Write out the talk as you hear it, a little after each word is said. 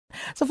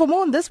So for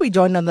more on this, we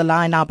joined on the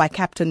line now by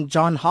Captain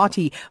John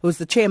Harty, who's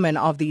the chairman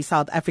of the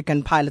South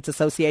African Pilots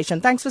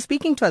Association. Thanks for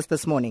speaking to us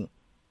this morning.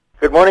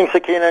 Good morning,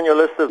 Sakina and your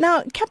listeners.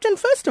 Now, Captain,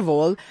 first of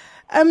all,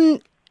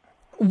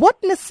 what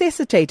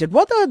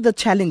are the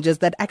challenges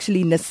that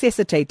actually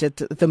necessitated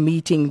the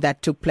meeting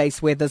that took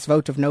place where this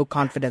vote of no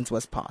confidence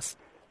was passed?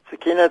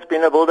 Sakina, it's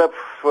been a build-up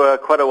for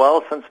quite a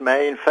while, since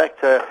May. In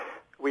fact,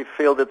 we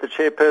feel that the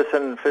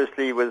chairperson,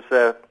 firstly, was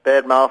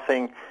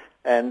bad-mouthing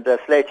and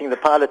slating the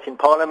pilots in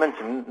Parliament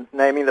and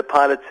naming the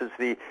pilots as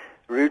the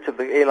root of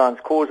the airline's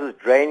causes,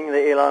 draining the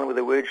airline with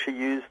the word she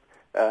used.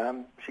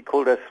 She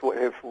called us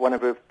one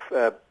of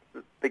her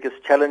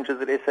biggest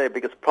challenges at SAA,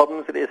 biggest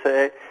problems at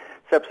SAA.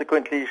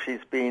 Subsequently, she's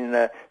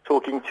been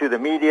talking to the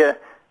media,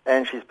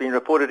 and she's been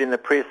reported in the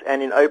press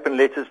and in open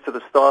letters to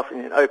the staff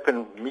and in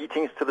open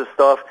meetings to the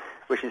staff,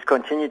 where she's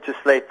continued to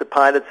slate the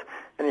pilots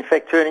and, in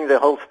fact, turning the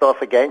whole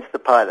staff against the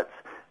pilots.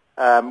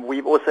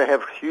 We also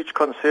have huge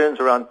concerns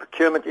around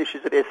procurement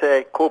issues at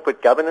SAA,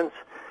 corporate governance.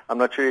 I'm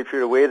not sure if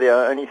you're aware, there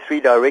are only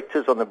 3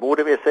 directors on the board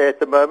of SAA at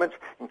the moment,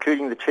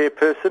 including the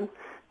chairperson,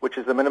 which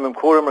is the minimum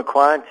quorum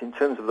requirement in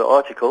terms of the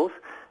articles.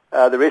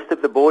 The rest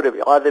of the board have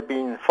either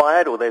been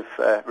fired or they've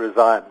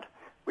resigned.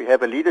 We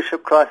have a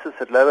leadership crisis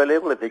at lower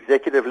level, at the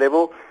executive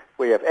level.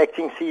 We have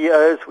acting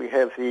CEOs. We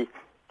have the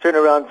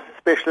turnaround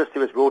specialist who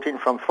was brought in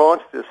from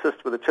France to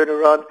assist with the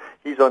turnaround.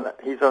 He's on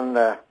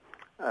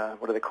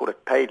what do they call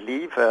it, paid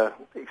leave,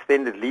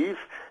 extended leave.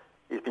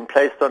 He's been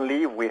placed on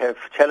leave. We have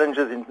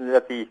challenges in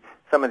that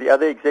some of the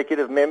other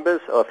executive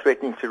members are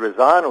threatening to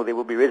resign, or there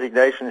will be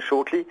resignation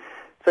shortly.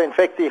 So, in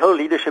fact, the whole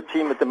leadership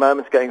team at the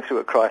moment is going through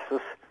a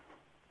crisis.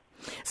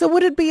 So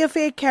would it be a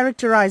fair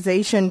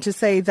characterization to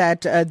say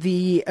that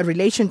the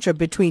relationship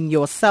between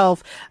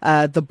yourself,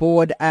 the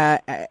board,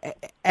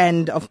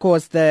 and, of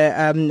course,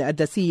 the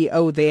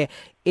CEO there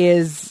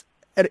is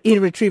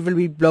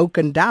irretrievably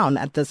broken down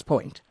at this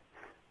point?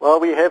 Well,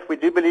 we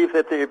do believe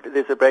that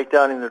there's a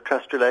breakdown in the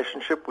trust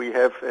relationship. We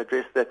have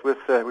addressed that we've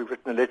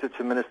written a letter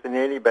to Minister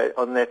Neli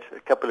on that a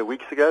couple of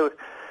weeks ago.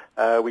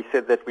 We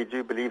said that we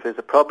do believe there's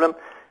a problem.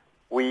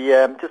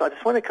 I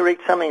just want to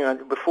correct something.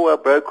 Before I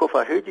broke off,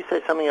 I heard you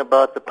say something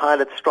about the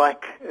pilot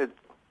strike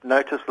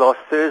notice last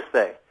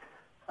Thursday.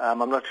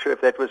 I'm not sure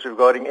if that was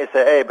regarding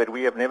SAA, but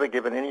we have never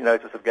given any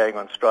notice of going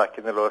on strike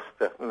in the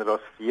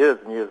last years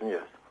and years and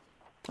years.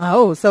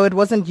 Oh, so it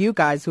wasn't you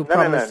guys who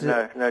promised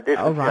No, definitely.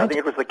 Oh, right. I think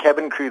it was the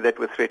cabin crew that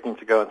were threatening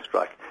to go on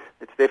strike.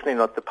 It's definitely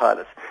not the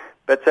pilots.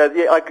 But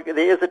there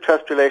is a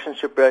trust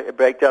relationship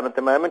breakdown at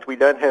the moment. We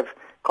don't have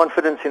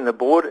confidence in the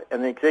board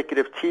and the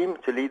executive team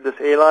to lead this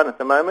airline at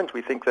the moment.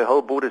 We think the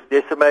whole board is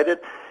decimated.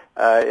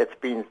 It's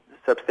been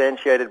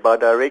substantiated by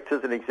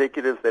directors and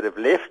executives that have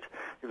left,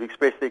 who've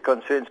expressed their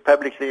concerns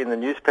publicly in the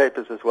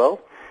newspapers as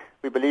well.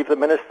 We believe the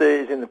minister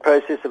is in the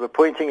process of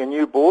appointing a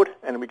new board,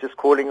 and we're just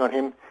calling on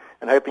him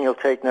and hoping he'll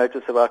take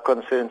notice of our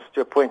concerns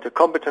to appoint a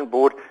competent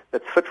board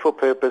that's fit for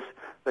purpose,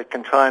 that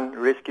can try and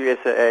rescue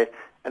SAA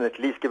and at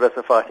least give us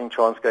a fighting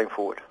chance going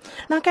forward.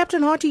 Now,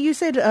 Captain Harty, you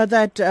said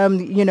that,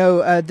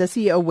 the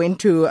CEO went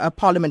to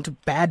Parliament to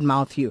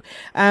badmouth you.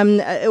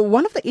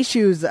 One of the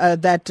issues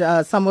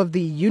that some of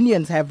the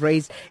unions have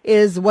raised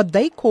is what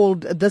they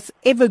called this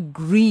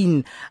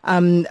evergreen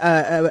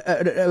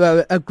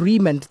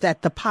agreement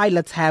that the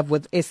pilots have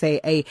with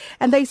SAA.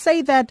 And they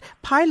say that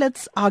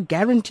pilots are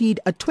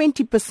guaranteed a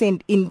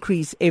 20%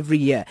 increase every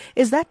year.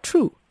 Is that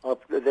true?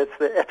 That's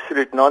the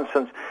absolute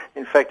nonsense.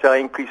 In fact, our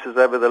increases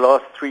over the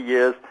last 3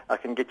 years, I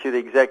can get you the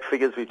exact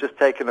figures. We've just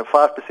taken a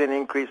 5%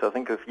 increase. I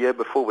think the year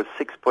before was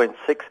 6.6,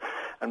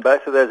 and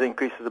both of those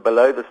increases are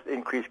below the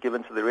increase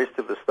given to the rest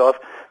of the staff.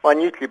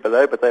 Minutely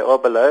below, but they are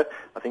below.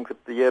 I think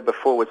that the year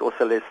before was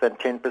also less than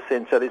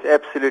 10%, so there's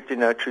absolutely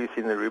no truth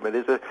in the rumour.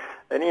 There's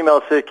an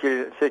email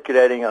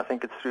circulating, I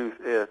think it's through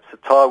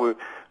Satawu,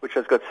 which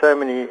has got so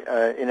many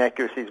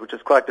inaccuracies, which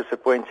is quite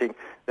disappointing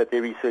that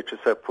their research is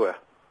so poor.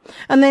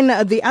 And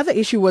then the other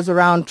issue was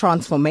around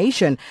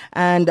transformation,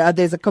 and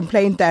there's a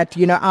complaint that,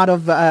 out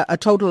of a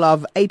total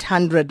of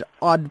 800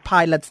 odd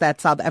pilots that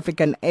South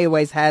African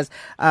Airways has,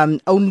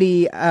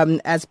 only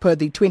as per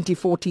the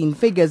 2014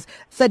 figures,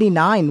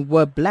 39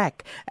 were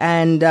black.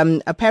 And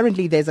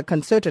apparently there's a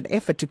concerted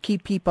effort to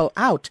keep people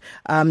out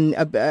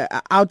of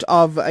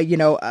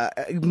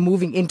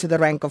moving into the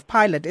rank of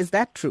pilot. Is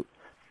that true?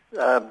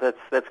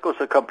 That's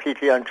also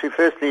completely untrue.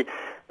 Firstly,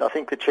 I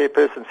think the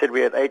chairperson said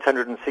we had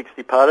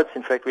 860 pilots.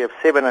 In fact, we have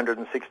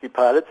 760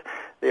 pilots.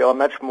 There are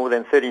much more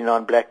than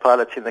 39 black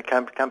pilots in the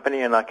company,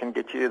 and I can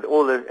get you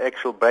all the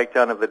actual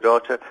breakdown of the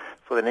data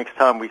for the next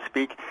time we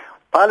speak.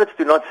 Pilots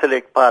do not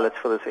select pilots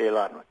for this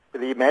airline.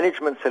 The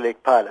management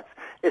select pilots.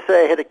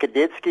 SAA had a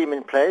cadet scheme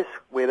in place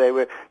where they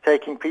were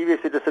taking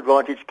previously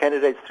disadvantaged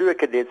candidates through a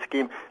cadet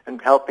scheme and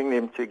helping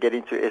them to get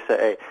into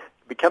SAA.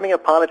 Becoming a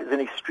pilot is an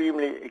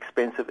extremely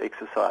expensive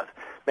exercise.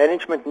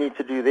 Management need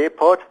to do their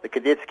part. The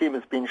cadet scheme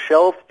has been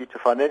shelved due to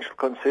financial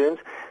concerns,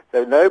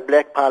 so no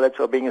black pilots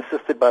are being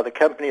assisted by the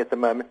company at the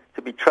moment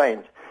to be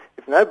trained.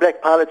 If no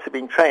black pilots are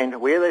being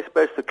trained, where are they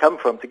supposed to come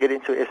from to get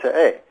into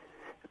SAA?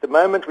 At the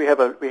moment, we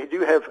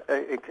do have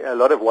a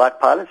lot of white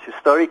pilots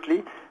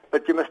historically,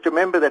 but you must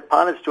remember that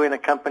pilots join a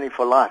company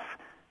for life.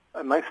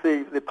 Amongst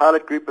the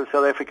pilot group of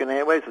South African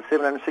Airways, the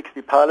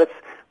 760 pilots,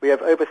 we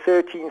have over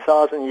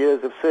 13,000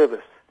 years of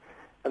service.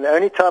 And the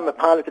only time a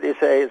pilot at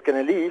SAA is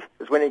going to leave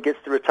is when he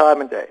gets to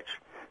retirement age.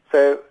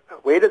 So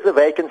where does a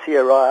vacancy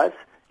arise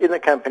in the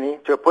company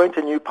to appoint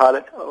a new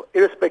pilot,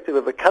 irrespective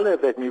of the color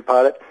of that new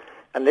pilot,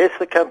 unless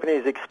the company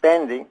is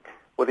expanding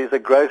or there's a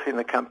growth in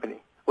the company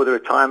or the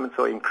retirements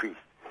are increased?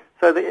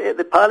 So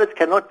the pilots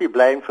cannot be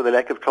blamed for the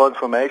lack of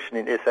transformation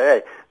in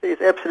SAA. There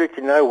is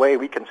absolutely no way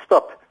we can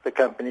stop the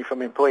company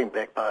from employing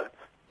black pilots.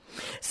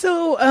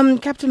 So,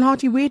 Captain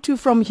Harty, where to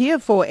from here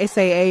for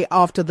SAA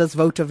after this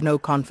vote of no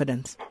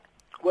confidence?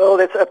 Well,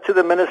 that's up to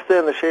the minister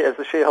and as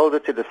the shareholder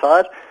to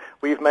decide.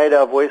 We've made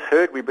our voice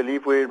heard. We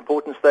believe we're an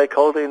important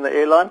stakeholder in the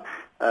airline.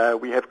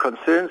 We have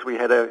concerns. We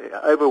had an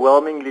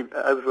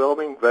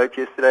overwhelming vote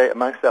yesterday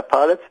amongst our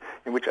pilots,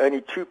 in which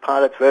only 2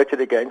 pilots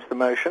voted against the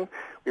motion.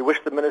 We wish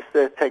the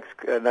minister takes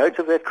note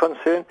of that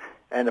concern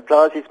and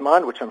applies his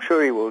mind, which I'm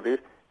sure he will do,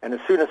 and as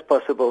soon as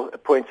possible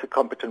appoints a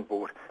competent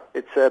board.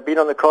 It's been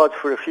on the cards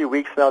for a few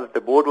weeks now that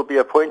the board will be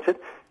appointed.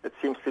 It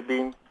seems to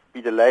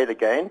be delayed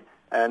again,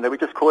 and we're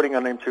just calling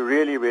on him to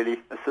really, really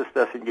assist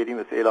us in getting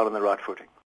this airline on the right footing.